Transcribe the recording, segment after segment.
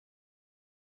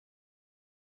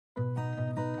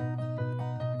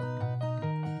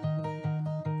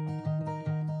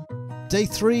Day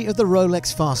 3 of the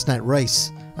Rolex Fastnet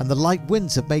Race, and the light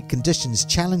winds have made conditions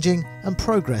challenging and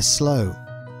progress slow.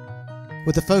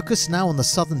 With the focus now on the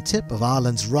southern tip of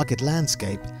Ireland's rugged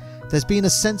landscape, there's been a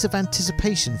sense of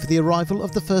anticipation for the arrival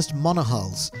of the first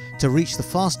monohulls to reach the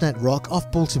Fastnet Rock off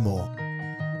Baltimore.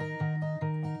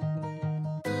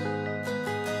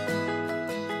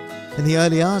 In the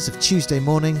early hours of Tuesday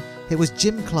morning, it was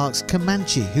Jim Clark's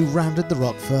Comanche who rounded the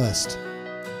rock first.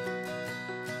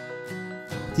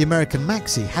 The American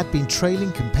Maxi had been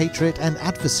trailing compatriot and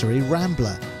adversary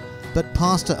Rambler, but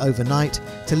passed her overnight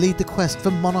to lead the quest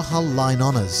for monohull line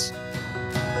honours.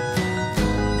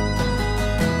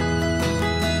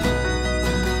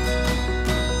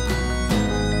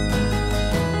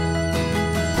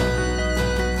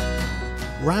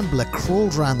 Rambler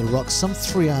crawled round the rock some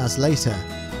 3 hours later,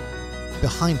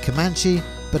 behind Comanche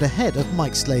but ahead of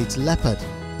Mike Slade's Leopard,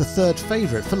 the third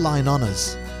favourite for line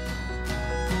honours.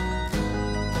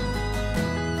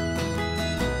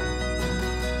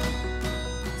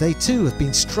 They too have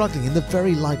been struggling in the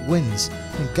very light winds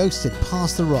and ghosted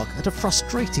past the rock at a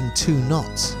frustrating 2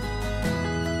 knots.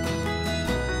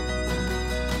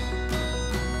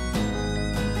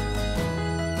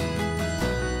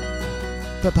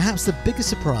 But perhaps the biggest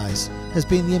surprise has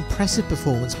been the impressive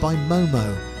performance by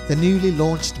Momo, the newly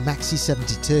launched Maxi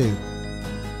 72.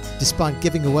 Despite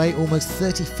giving away almost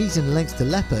 30 feet in length to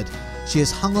Leopard, she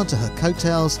has hung onto her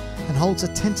coattails and holds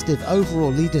a tentative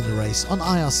overall lead in the race on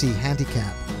IRC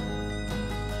handicap.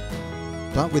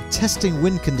 But with testing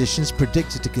wind conditions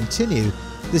predicted to continue,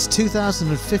 this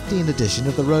 2015 edition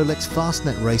of the Rolex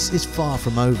Fastnet Race is far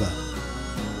from over.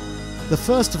 The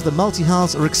first of the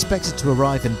multihulls are expected to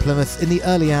arrive in Plymouth in the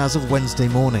early hours of Wednesday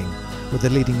morning, with the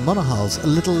leading monohulls a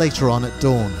little later on at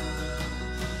dawn.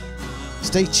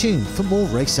 Stay tuned for more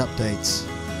race updates.